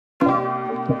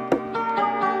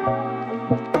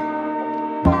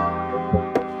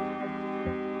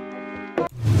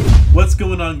what's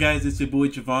going on, guys? It's your boy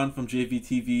Javon from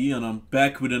JayveeTV, and I'm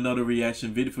back with another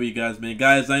reaction video for you guys, man.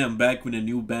 Guys, I am back with a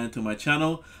new band to my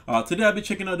channel. Today I'll be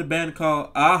checking out the band called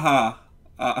Aha.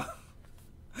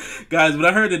 Guys, when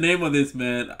I heard the name of this,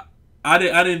 man, I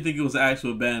didn't think it was an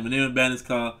actual band. The name of the band is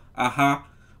called Aha,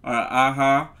 or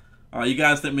Aha. You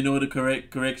guys let me know the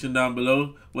correction down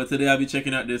below. But today I'll be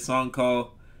checking out this song called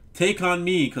Take On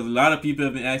Me, because a lot of people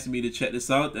have been asking me to check this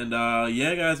out. And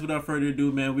yeah, guys, without further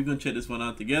ado, man, we're gonna check this one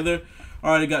out together.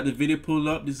 Alright, I got the video pulled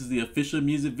up. This is the official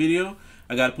music video.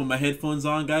 I gotta put my headphones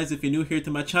on, guys. If you're new here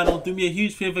to my channel, do me a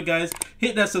huge favor, guys,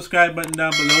 hit that subscribe button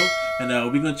down below, and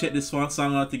we're gonna check this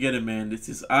song out together, man. This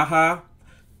is Aha,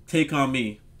 Take On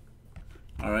Me.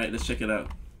 Alright, let's check it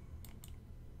out.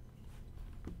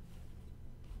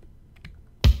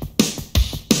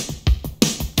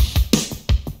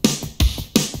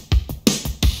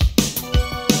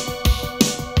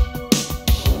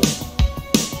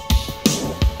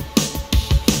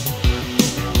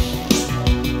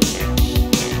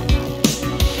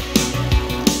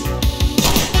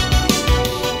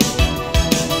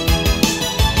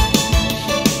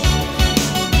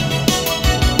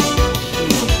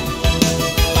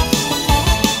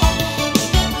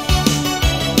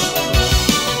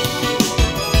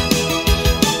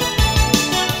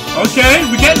 Okay,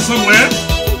 we're getting somewhere.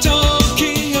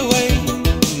 Talking away.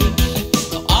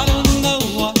 I don't know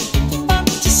what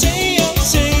to say. I'll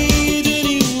say it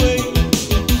anyway.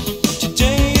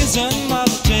 Today is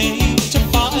another day to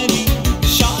find you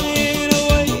shying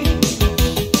away.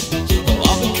 Oh,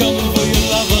 I've been coming for your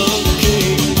love, okay?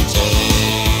 Take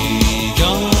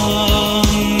on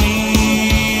me.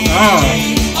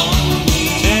 Take on me.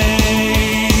 Take me.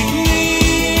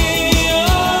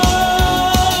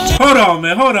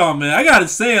 Hold on, man. I gotta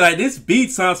say, like, this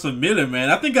beat sounds familiar, man.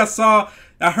 I think I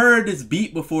heard this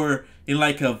beat before in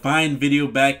like a Vine video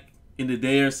back in the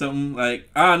day or something. Like,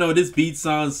 I don't know, this beat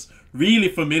sounds really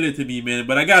familiar to me, man.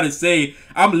 But I gotta say,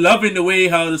 I'm loving the way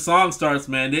how the song starts,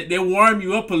 man. They warm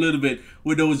you up a little bit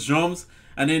with those drums,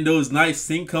 and then those nice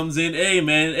sync comes in. Hey,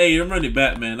 man, hey, you run it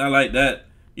back, man. I like that.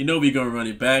 You know we gonna run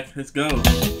it back. Let's go.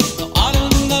 I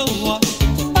don't know what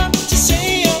to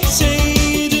say. I'll say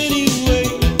it anyway.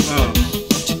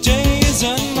 Today is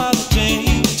another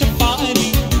day to find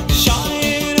you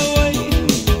shying away.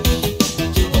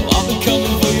 Oh, I've been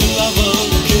coming for your love,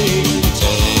 okay?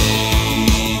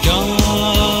 Take on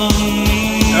me.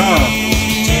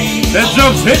 That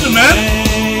jump's hitting, man.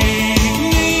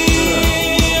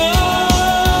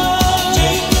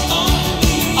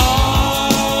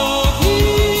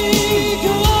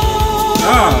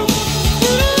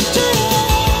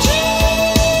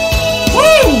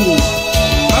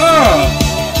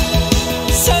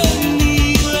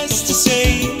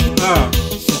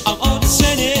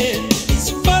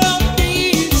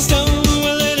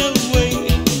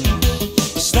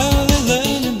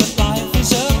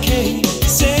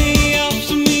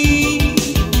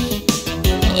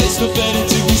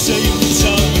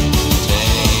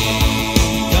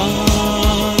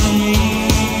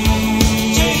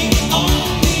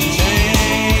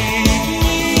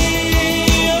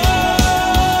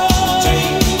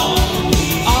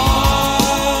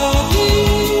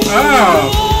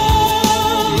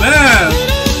 Man.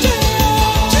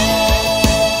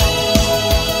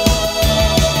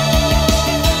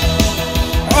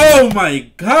 Oh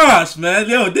my gosh, man.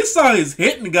 Yo, this song is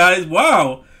hitting, guys.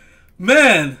 Wow.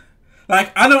 Man.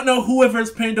 Like, I don't know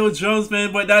whoever's playing those drums,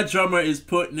 man, but that drummer is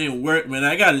putting in work, man.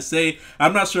 I gotta say,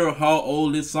 I'm not sure how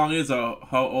old this song is or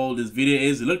how old this video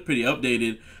is. It looked pretty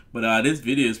updated, but this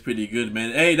video is pretty good,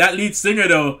 man. Hey, that lead singer,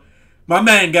 though, my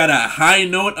man got a high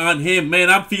note on him. Man,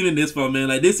 I'm feeling this one, man.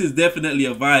 Like, this is definitely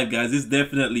a vibe, guys. It's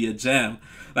definitely a jam.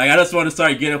 Like, I just want to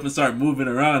start getting up and start moving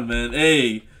around, man.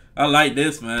 Hey, I like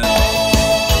this, man.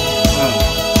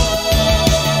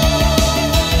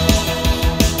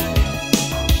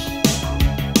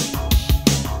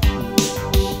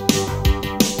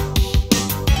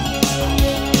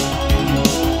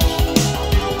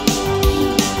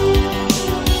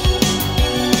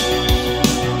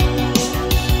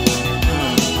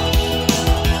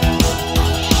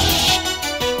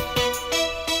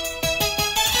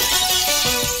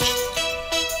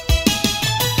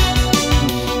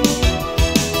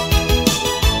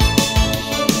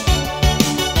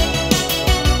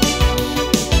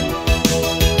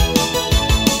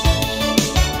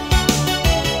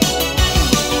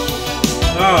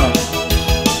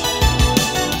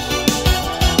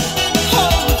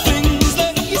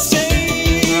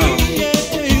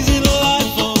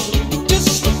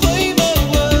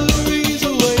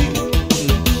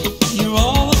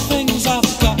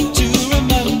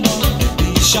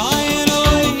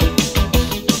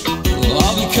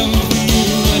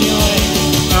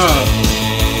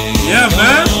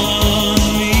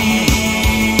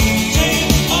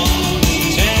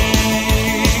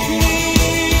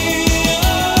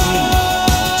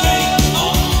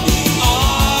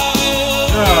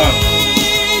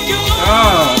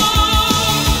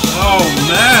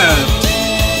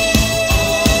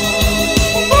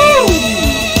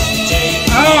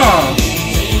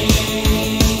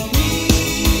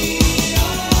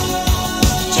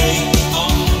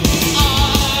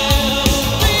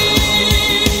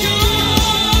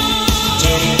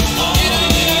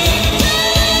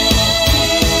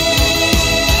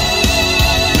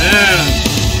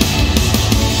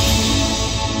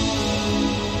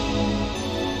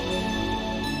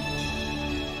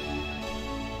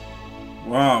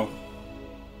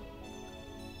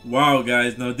 Wow,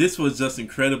 guys, no, this was just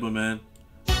incredible, man.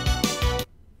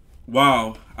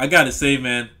 Wow, I gotta say,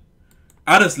 man,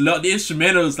 I just love the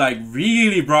instrumentals. Like,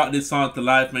 really brought this song to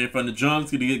life, man. From the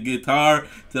drums to the guitar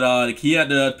to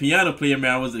the piano player,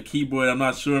 man, was the keyboard. I'm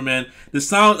not sure, man. The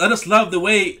sound, I just love the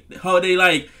way how they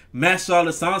like mashed all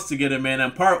the songs together, man.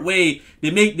 And part way,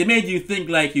 they made you think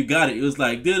like you got it. It was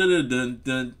like dun dun dun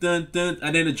dun dun dun,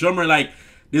 and then the drummer like.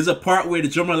 There's a part where the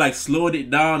drummer like slowed it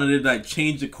down and it like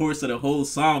changed the course of the whole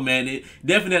song, man. It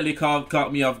definitely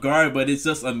caught me off guard, but it's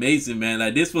just amazing, man.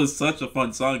 Like, this was such a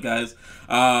fun song, guys.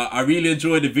 I really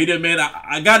enjoyed the video, man.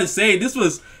 I gotta say, this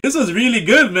was really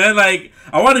good, man. Like,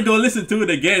 I want to go listen to it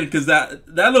again because that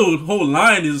little whole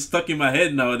line is stuck in my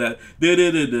head now. That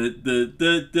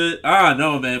I don't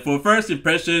know, man. For first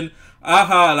impression,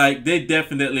 aha, like they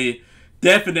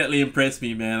definitely impressed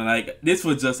me, man. Like, this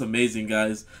was just amazing,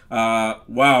 guys.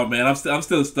 Wow, man, I'm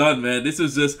still stunned, man. This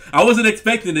was just, I wasn't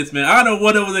expecting this, man. I don't know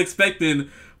what I was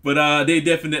expecting, but they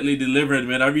definitely delivered,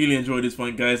 man. I really enjoyed this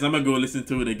one, guys. I'm gonna go listen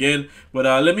to it again, but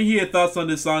let me hear your thoughts on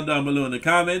this song down below in the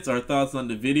comments, or thoughts on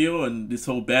the video and this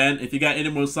whole band. If you got any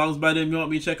more songs by them you want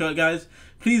me to check out, guys,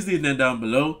 please leave them down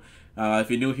below.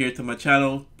 If you're new here to my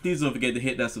channel, please don't forget to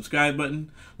hit that subscribe button,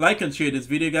 like and share this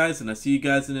video, guys, and I'll see you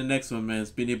guys in the next one, man.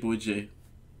 It's been your boy Jay.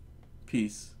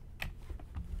 Peace.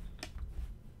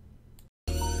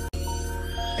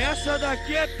 Essa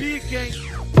daqui é pica, hein?